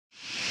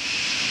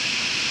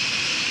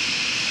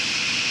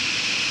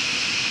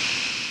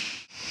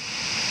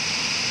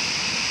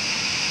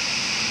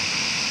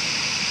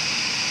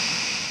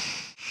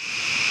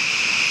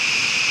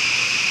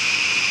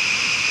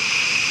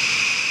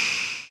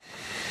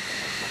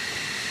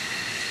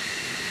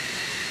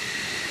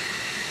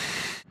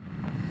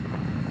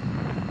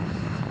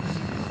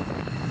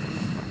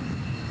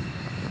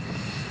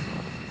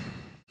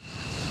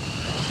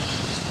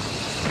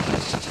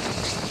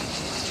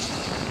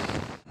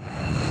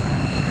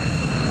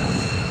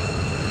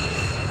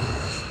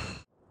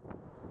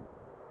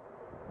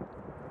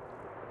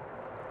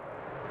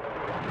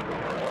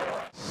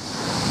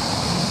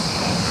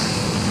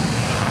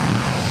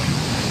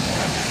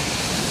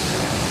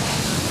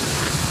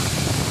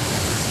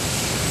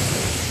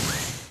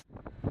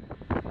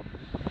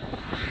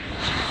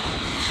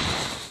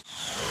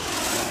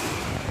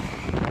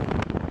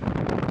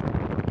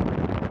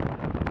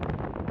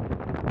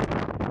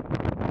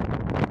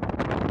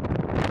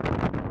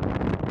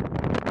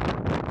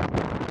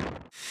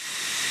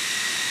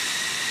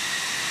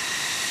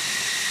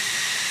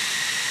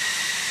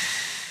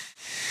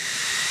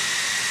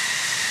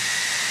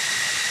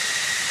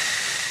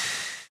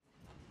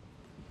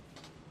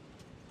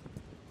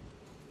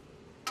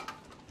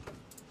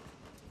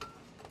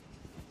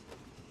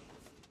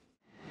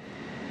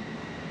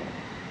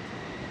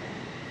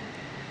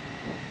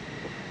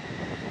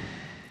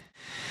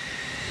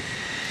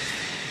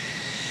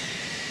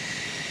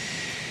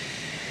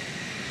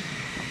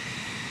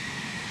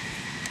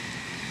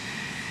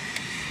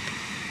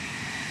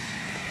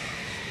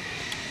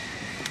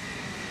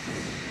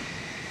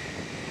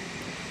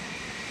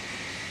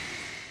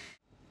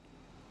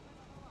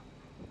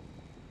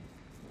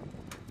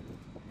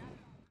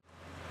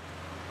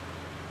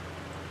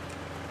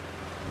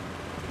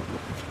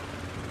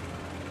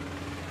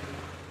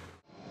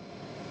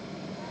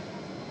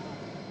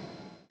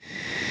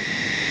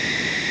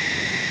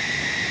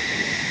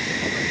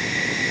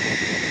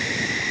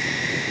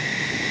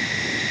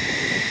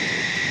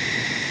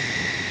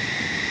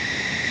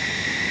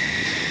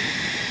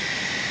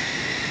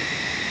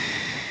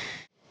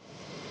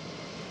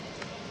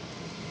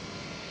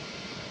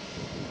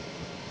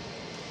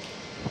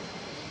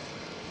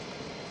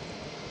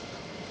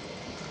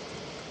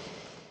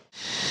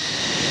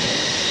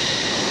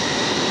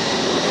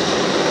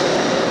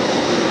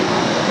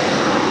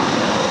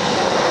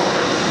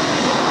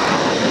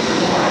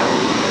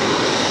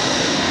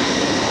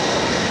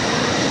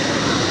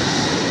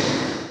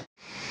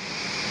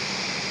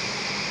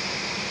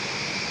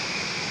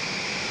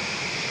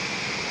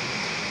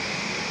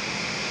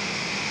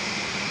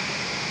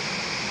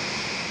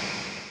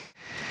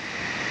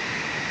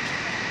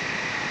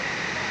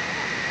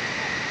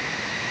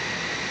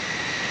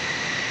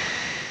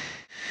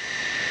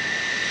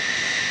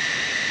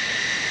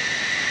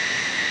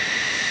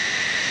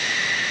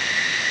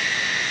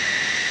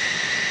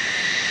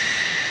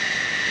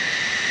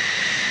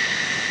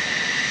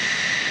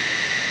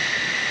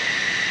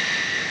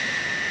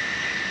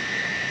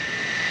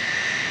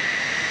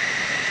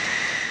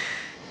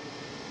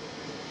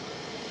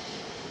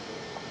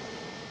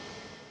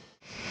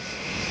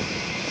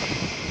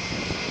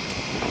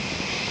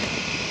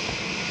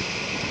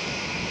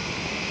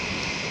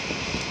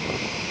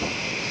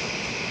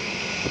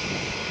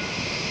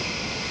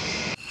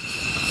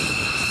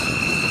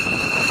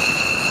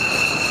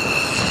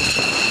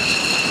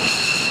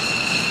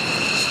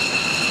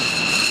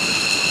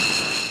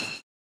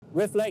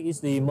Red flag is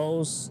the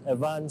most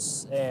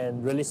advanced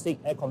and realistic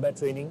air combat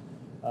training,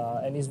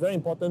 and it's very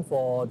important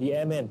for the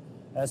airmen,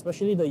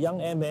 especially the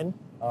young airmen.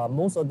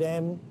 Most of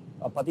them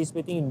are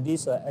participating in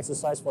this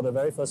exercise for the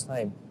very first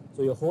time.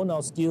 So you hone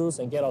our skills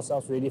and get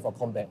ourselves ready for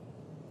combat.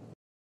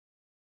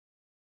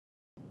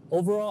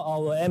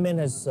 Overall, our airmen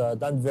has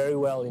done very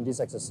well in this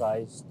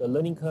exercise. The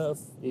learning curve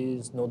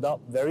is no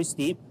doubt very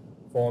steep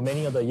for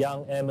many of the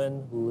young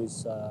airmen who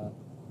is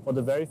for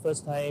the very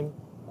first time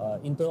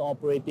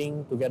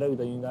interoperating together with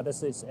the United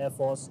States Air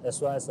Force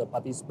as well as the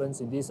participants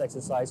in this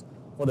exercise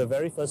for the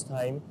very first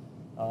time.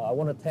 I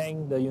want to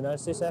thank the United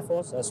States Air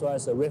Force as well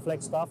as the Red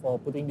Flag staff for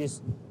putting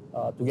this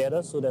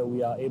together so that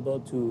we are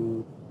able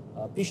to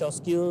pitch our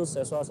skills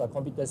as well as our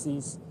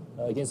competencies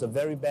against the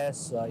very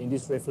best in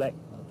this Red Flag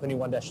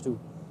 21-2.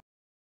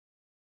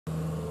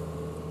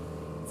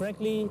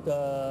 Frankly,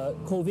 the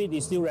COVID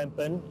is still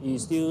rampant.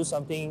 It's still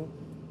something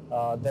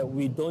that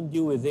we don't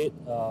deal with it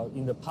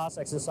in the past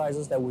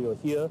exercises that we were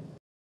here.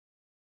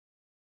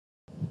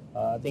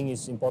 I think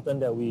it's important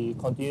that we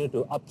continue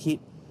to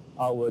upkeep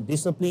our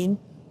discipline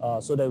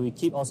so that we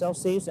keep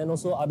ourselves safe and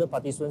also other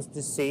participants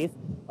safe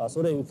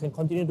so that we can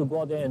continue to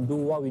go out there and do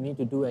what we need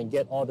to do and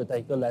get all the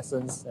technical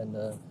lessons and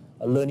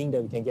learning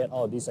that we can get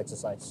out of this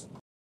exercise.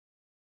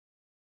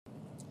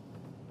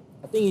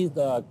 I think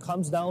it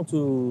comes down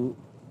to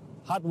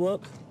hard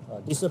work,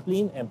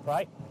 discipline and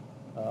pride.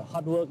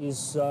 Hard work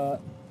is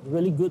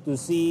really good to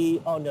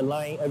see on the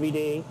line every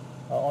day,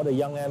 all the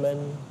young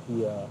airmen,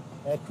 the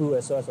air crew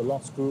as well as the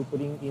logs crew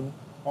putting in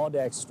all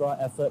the extra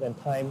effort and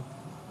time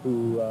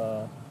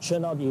to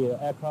churn out the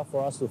aircraft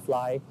for us to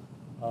fly.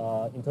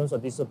 In terms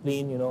of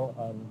discipline,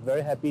 I'm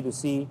very happy to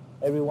see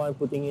everyone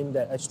putting in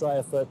that extra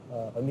effort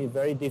amid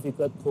very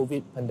difficult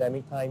COVID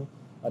pandemic time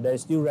that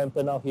is still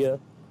rampant out here.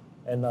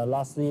 And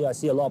lastly, I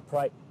see a lot of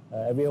pride.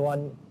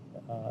 Everyone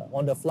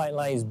on the flight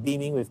line is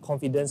beaming with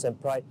confidence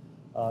and pride.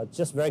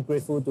 Just very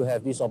grateful to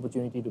have this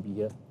opportunity to be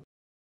here.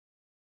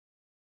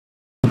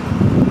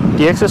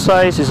 The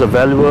exercise is a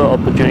valuable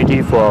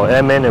opportunity for our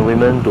airmen and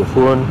women to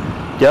hone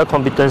their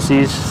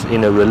competencies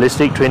in a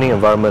realistic training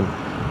environment,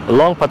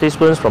 along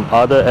participants from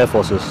other air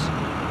forces.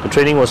 The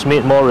training was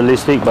made more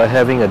realistic by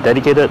having a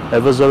dedicated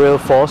adversarial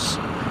force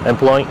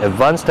employing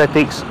advanced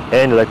tactics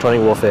and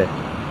electronic warfare.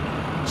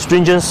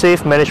 Stringent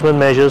safe management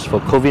measures for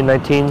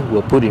COVID-19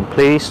 were put in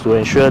place to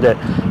ensure that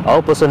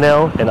our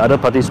personnel and other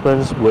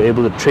participants were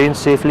able to train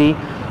safely,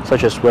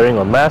 such as wearing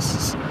of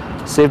masks,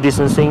 safe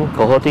distancing,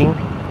 cohorting,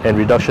 and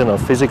reduction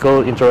of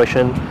physical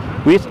interaction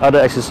with other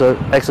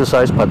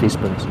exercise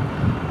participants.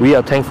 We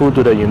are thankful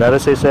to the United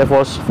States Air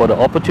Force for the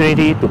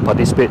opportunity to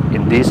participate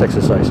in this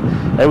exercise,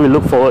 and we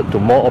look forward to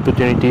more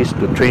opportunities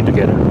to train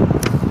together.